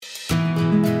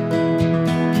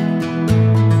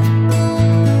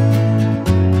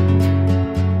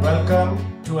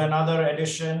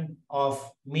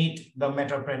of Meet the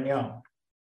Metapreneur.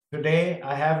 Today,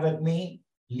 I have with me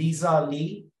Lisa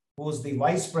Lee, who's the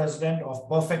Vice President of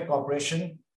Perfect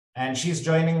Corporation, and she's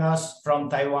joining us from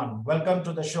Taiwan. Welcome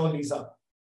to the show, Lisa.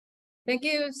 Thank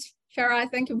you,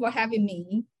 Shara. Thank you for having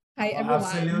me. Hi, everyone.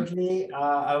 Absolutely.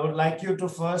 I would like you to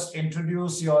first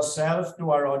introduce yourself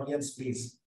to our audience,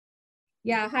 please.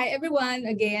 Yeah, hi, everyone.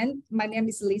 Again, my name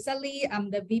is Lisa Lee.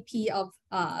 I'm the VP of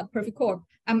Perfect Corp.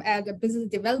 I'm at the business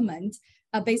development.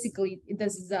 Basically,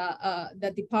 this is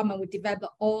the department we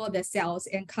develop all the sales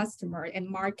and customer and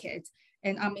market,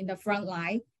 and I'm in the front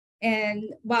line. And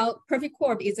while Perfect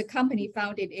Corp is a company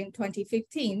founded in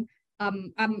 2015,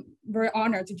 I'm very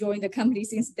honored to join the company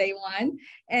since day one.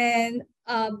 And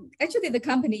actually, the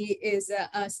company is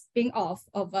a spin-off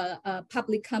of a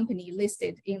public company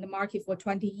listed in the market for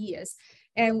 20 years.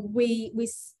 And we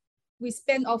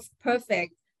spin off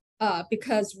Perfect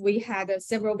because we had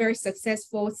several very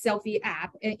successful selfie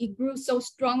app, and it grew so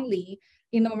strongly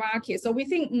in the market. So we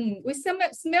think we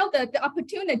smell the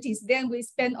opportunities. Then we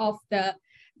spin off the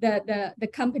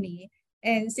company.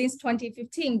 And since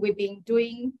 2015, we've been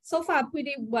doing so far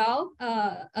pretty well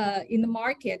in the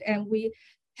market, and we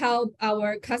help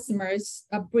our customers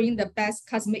bring the best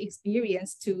customer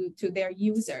experience to their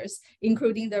users,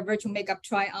 including the virtual makeup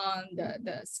try-on,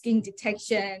 the skin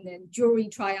detection, and jewelry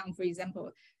try-on, for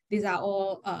example. These are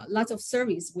all lots of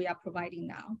service we are providing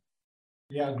now.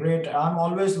 Yeah, great. I'm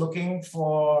always looking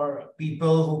for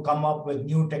people who come up with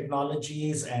new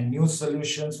technologies and new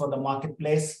solutions for the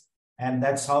marketplace. And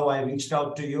that's how I reached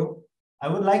out to you. I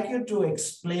would like you to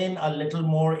explain a little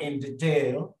more in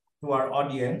detail to our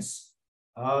audience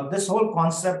this whole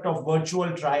concept of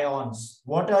virtual try-ons.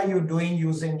 What are you doing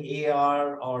using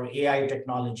AR or AI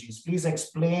technologies? Please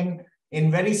explain in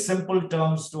very simple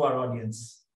terms to our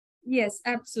audience. Yes,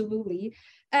 absolutely.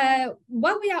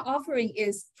 What we are offering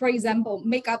is, for example,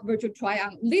 makeup virtual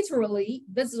try-on. Literally,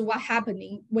 this is what's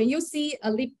happening. When you see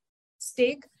a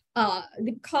lipstick,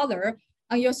 lip color,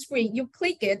 on your screen, you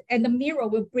click it and the mirror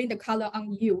will bring the color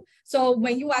on you. So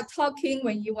when you are talking,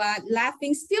 when you are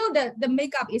laughing, still the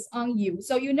makeup is on you.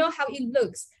 So you know how it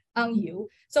looks on you.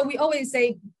 So we always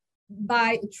say,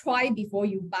 try before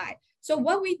you buy. So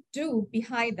what we do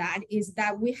behind that is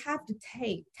that we have to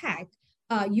tag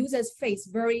user's face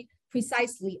very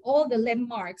precisely, all the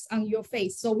landmarks on your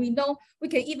face. So we know we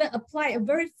can even apply a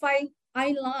very fine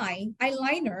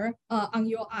eyeliner on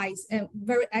your eyes and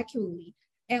very accurately.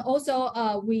 And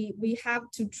also, we have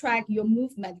to track your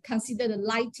movement, consider the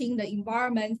lighting, the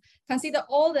environment, consider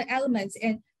all the elements,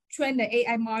 and train the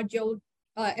AI module,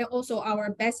 and also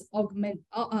our best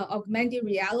augmented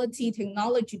reality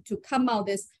technology to come out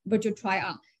this virtual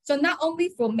try-on. So not only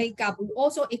for makeup, we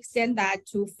also extend that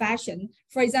to fashion.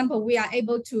 For example, we are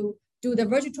able to do the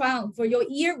virtual try-on for your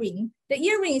earring. The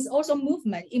earring is also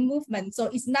movement, so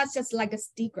it's not just like a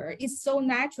sticker. It's so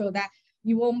natural that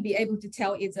you won't be able to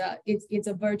tell it's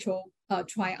a virtual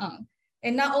try-on.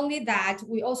 And not only that,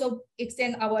 we also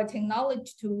extend our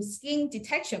technology to skin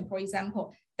detection, for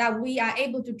example, that we are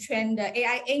able to train the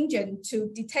AI engine to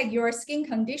detect your skin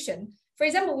condition. For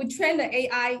example, we train the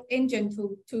AI engine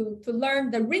to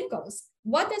learn the wrinkles.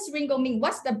 What does wrinkle mean?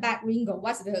 What's the bad wrinkle?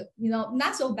 What's the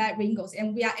not so bad wrinkles?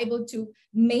 And we are able to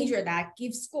measure that,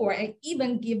 give score, and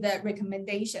even give the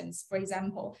recommendations, for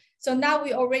example. So now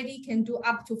we already can do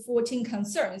up to 14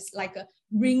 concerns like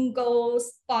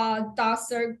wrinkles, spot, dark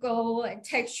circle, and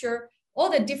texture,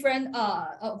 all the different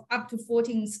up to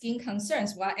 14 skin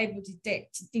concerns we are able to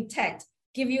detect,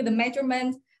 give you the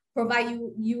measurement, provide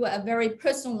you a very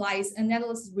personalized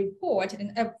analysis report,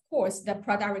 and of course, the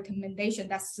product recommendation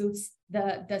that suits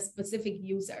the specific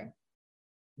user.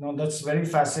 No, that's very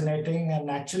fascinating. And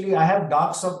actually, I have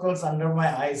dark circles under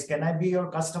my eyes. Can I be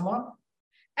your customer?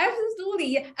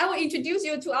 Absolutely. I will introduce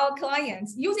you to our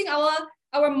clients. Using our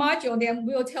module, then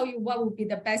we'll tell you what will be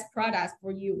the best product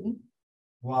for you.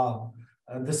 Wow,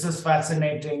 this is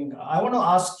fascinating. I want to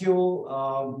ask you,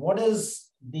 what is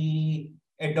the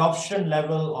adoption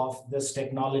level of this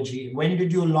technology? When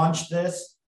did you launch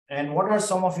this? And what are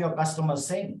some of your customers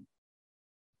saying?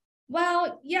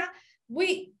 Well, yeah,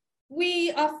 we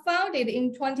are founded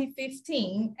in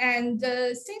 2015. And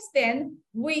since then,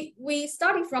 we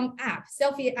started from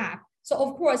selfie app. So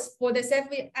of course, for the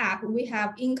selfie app, we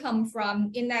have income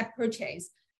from in-app purchase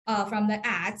from the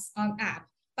ads on app.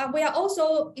 But we are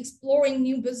also exploring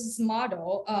new business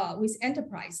model with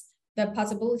enterprise. The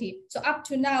possibility. So up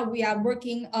to now, we are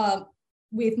working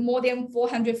with more than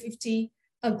 450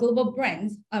 global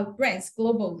brands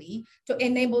globally to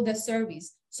enable the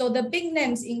service. So the big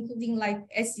names, including like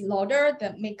Estee Lauder,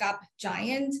 the makeup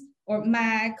giant, or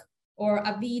MAC, or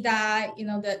Avida,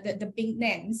 the big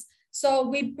names. So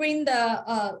we bring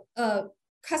the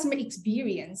customer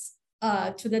experience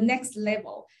to the next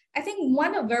level. I think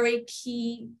one of very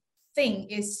key thing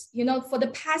is, for the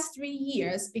past 3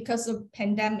 years, because of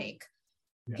pandemic,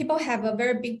 people have a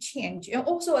very big change and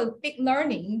also a big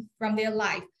learning from their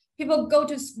life. People go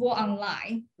to school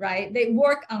online, right? They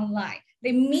work online,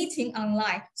 they meeting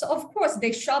online. So of course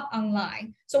they shop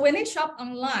online. So when they shop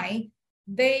online,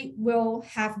 they will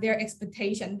have their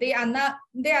expectation. They are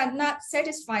not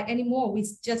satisfied anymore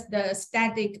with just the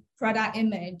static product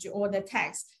image or the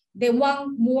text. They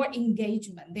want more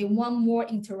engagement. They want more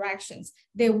interactions.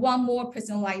 They want more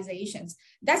personalizations.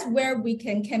 That's where we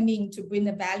can come in to bring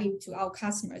the value to our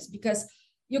customers, because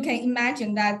you can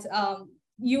imagine that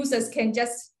users can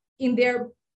just in their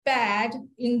bed,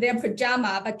 in their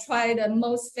pajama, but try the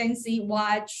most fancy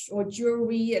watch or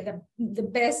jewelry, the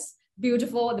best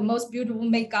beautiful, the most beautiful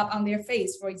makeup on their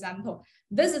face, for example.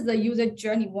 This is the user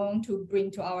journey we want to bring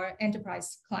to our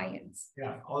enterprise clients.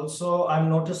 Yeah. Also, I'm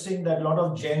noticing that a lot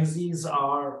of Gen Zs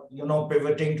are,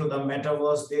 pivoting to the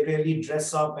metaverse. They really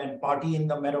dress up and party in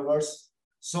the metaverse.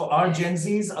 So are Gen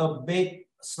Zs a big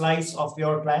slice of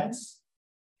your clients?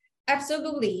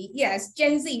 Absolutely. Yes.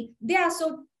 Gen Z, they are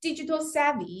so digital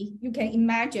savvy. You can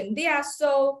imagine they are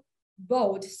so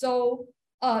bold, so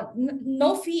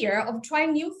no fear of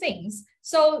trying new things.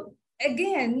 So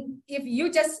again, if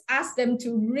you just ask them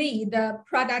to read the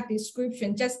product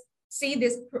description, just see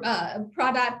this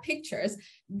product pictures,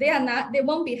 they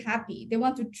won't be happy. They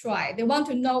want to try. They want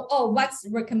to know, what's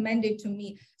recommended to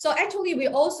me. So actually, we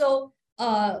also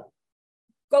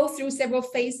go through several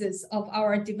phases of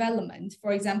our development.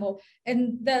 For example,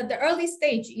 and the early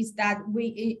stage is that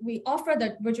we offer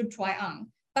the virtual try-on.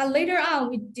 But later on,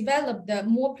 we developed the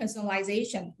more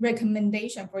personalization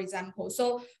recommendation, for example.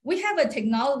 So we have a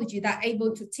technology that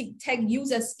able to take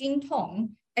user skin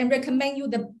tone and recommend you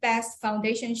the best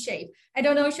foundation shade. I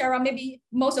don't know, Shara, maybe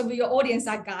most of your audience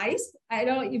are guys. I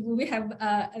don't know if we have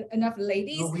enough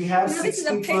ladies. No, we have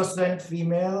 60%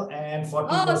 female and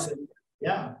 40%.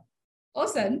 Yeah.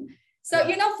 Awesome. So,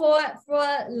 for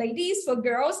ladies, for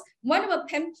girls, one of the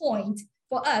pain points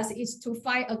for us is to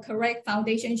find a correct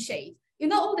foundation shade.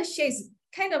 All the shades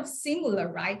kind of similar,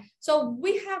 right? So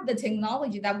we have the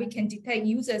technology that we can detect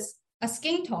users'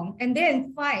 skin tone and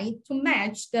then find to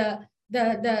match the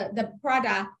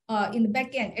product in the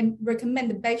back end and recommend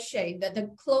the best shade,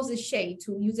 the closest shade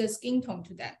to user skin tone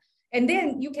to that. And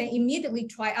then you can immediately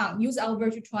try on, use our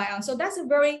virtual try on. So that's a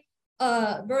very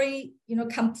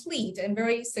complete and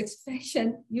very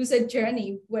satisfactory user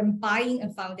journey when buying a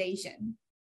foundation.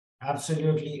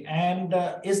 Absolutely. And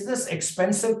is this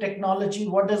expensive technology?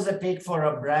 What does it take for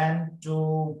a brand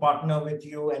to partner with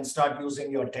you and start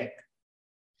using your tech?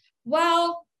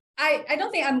 Well, I don't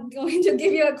think I'm going to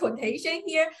give you a quotation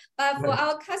here, but for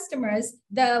our customers,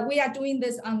 we are doing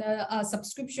this on a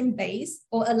subscription base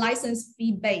or a license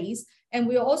fee base. And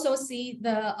we also see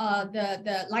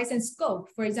the license scope,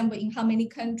 for example, in how many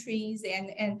countries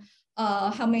and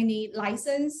how many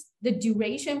license, the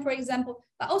duration, for example.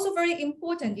 But also very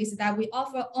important is that we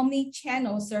offer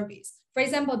omni-channel service. For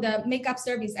example, the makeup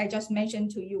service I just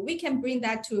mentioned to you, we can bring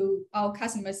that to our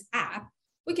customers' app.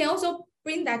 We can also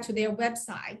bring that to their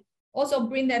website, also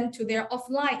bring them to their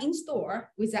offline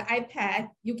in-store with the iPad.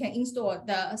 You can install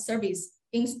the service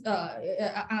on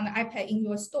the iPad in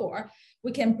your store.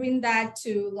 We can bring that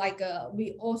to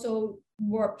we also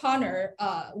work partner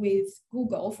with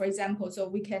Google, for example, so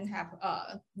we can have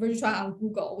virtual on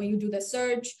Google. When you do the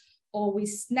search or with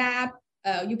Snap,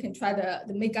 you can try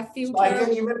the makeup filter. So I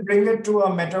can even bring it to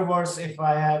a metaverse if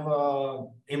I have a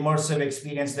immersive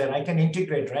experience there. I can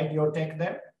integrate, right, your tech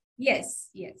there? Yes,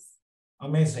 yes.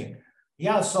 Amazing.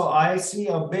 Yeah, so I see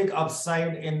a big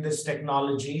upside in this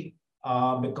technology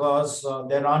because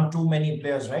there aren't too many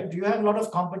players, right? Do you have a lot of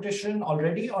competition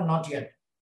already or not yet?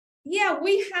 Yeah,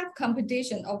 we have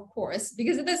competition, of course,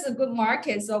 because this is a good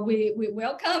market, so we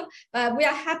welcome. But we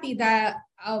are happy that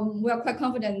we are quite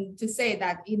confident to say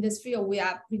that in this field we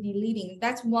are pretty leading.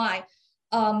 That's why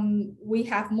we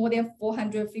have more than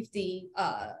 450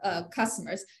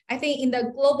 customers. I think in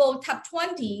the global top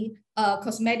 20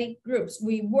 cosmetic groups,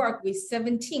 we work with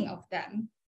 17 of them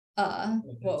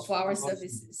for our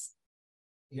services.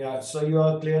 Yeah, so you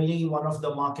are clearly one of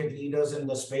the market leaders in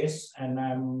the space, and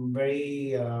I'm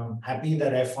very happy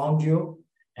that I found you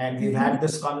and we've had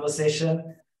this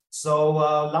conversation. So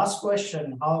last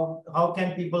question, how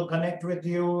can people connect with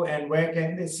you and where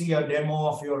can they see a demo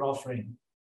of your offering?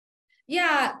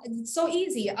 Yeah, it's so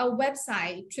easy. Our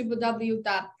website,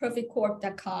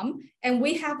 www.perfectcorp.com. And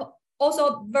we have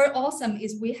also very awesome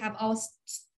is we have our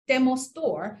demo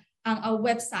store on our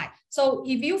website. So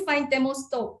if you find demo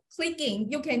store,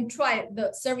 clicking, you can try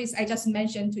the service I just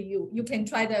mentioned to you. You can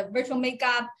try the virtual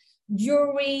makeup,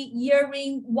 jewelry,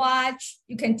 earring, watch.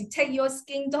 You can detect your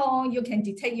skin tone. You can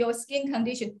detect your skin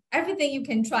condition. Everything you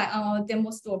can try on our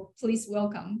demo store. Please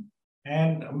welcome.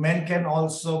 And men can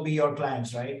also be your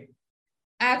clients, right?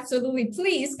 Absolutely.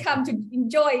 Please come to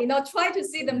enjoy, try to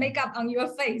see the makeup on your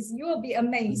face. You will be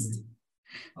amazed.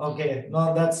 Okay,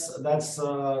 no, that's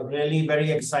really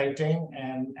very exciting,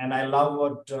 and I love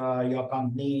what your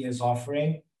company is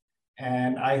offering,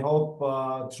 and I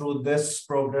hope through this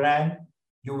program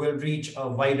you will reach a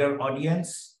wider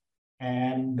audience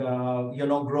and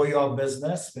grow your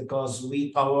business, because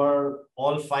we cover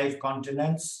all 5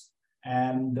 continents,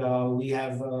 and we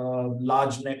have a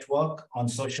large network on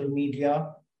social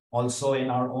media, also in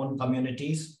our own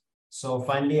communities. So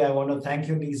finally, I want to thank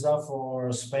you, Lisa,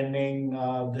 for spending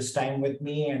this time with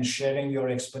me and sharing your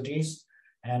expertise.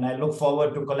 And I look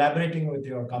forward to collaborating with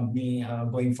your company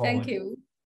going forward. Thank you.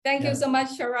 Thank you so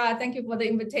much, Shara. Thank you for the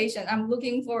invitation. I'm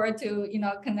looking forward to,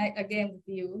 connect again with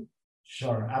you.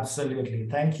 Sure, absolutely.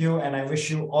 Thank you. And I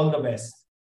wish you all the best.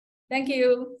 Thank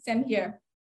you. Same here.